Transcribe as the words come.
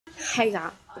Hey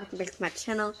y'all, welcome back to my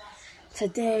channel.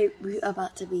 Today we're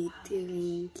about to be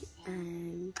doing,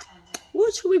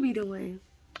 what should we be doing?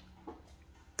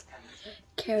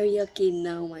 Karaoke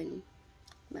No One,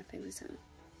 my favorite song,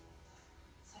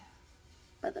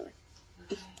 by the way.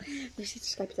 Make sure to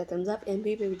subscribe, hit that thumbs up, and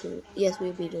we'll be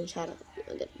doing shout out.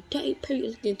 Okay,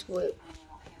 let's get into it.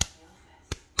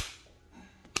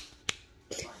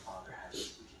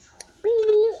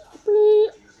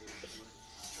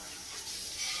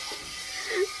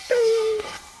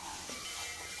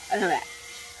 Alright.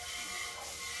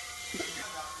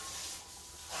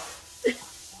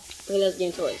 Let's get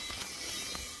into it.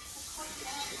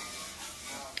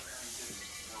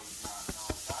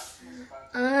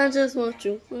 I just want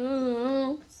you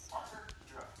home,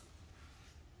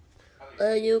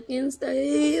 or you can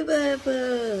stay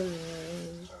forever.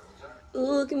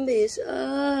 You can be sure,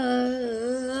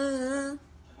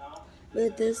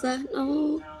 but this I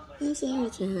know is every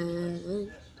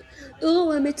time. You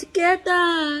and me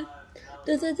together,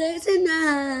 through the days and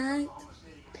night.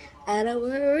 I don't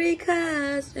worry,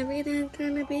 'cause everything's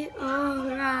gonna be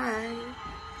alright.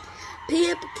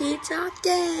 People keep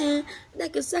talking, they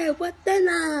can say what they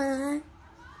like,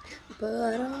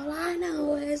 but all I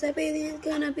know is everything's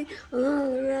gonna be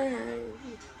alright.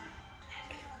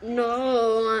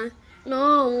 No one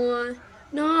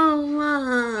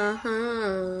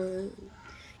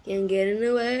can get in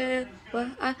the way what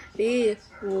I feel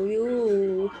for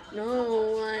you.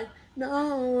 No one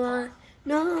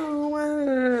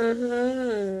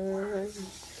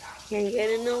can get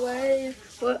in the way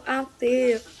what I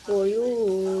feel for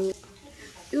you.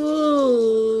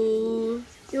 You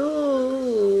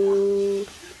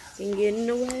can get in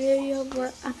the way of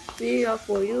what I feel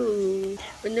for you.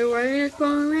 When the rain is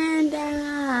pouring down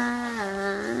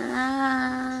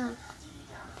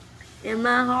and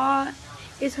my heart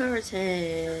is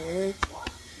hurting,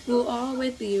 you'll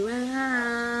always be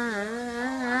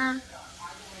around.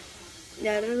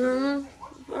 That I know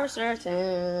for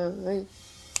certain.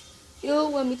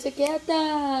 You and me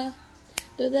together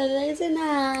through the days and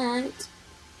nights.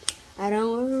 I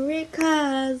don't worry,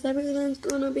 'cause everything's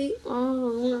gonna be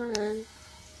alright.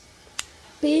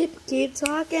 People keep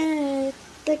talking,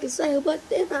 they can say what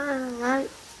they like,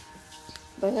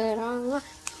 but all I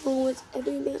know is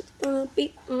everything's gonna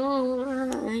be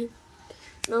alright.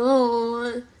 No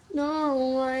one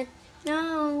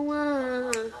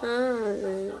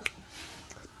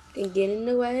can get in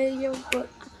the way of what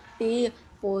I feel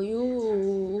for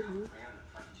you.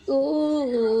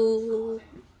 Ooh,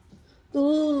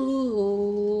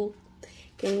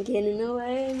 can get in the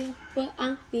way of what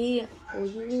I feel for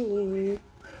you.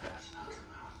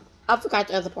 I forgot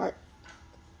the other part.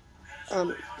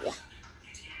 Yeah.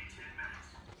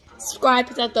 Subscribe,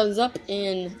 hit that thumbs up,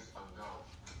 and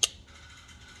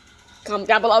comment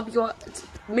down below if you want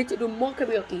me to do more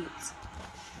karaoke.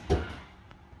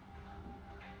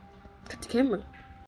 Cut the camera.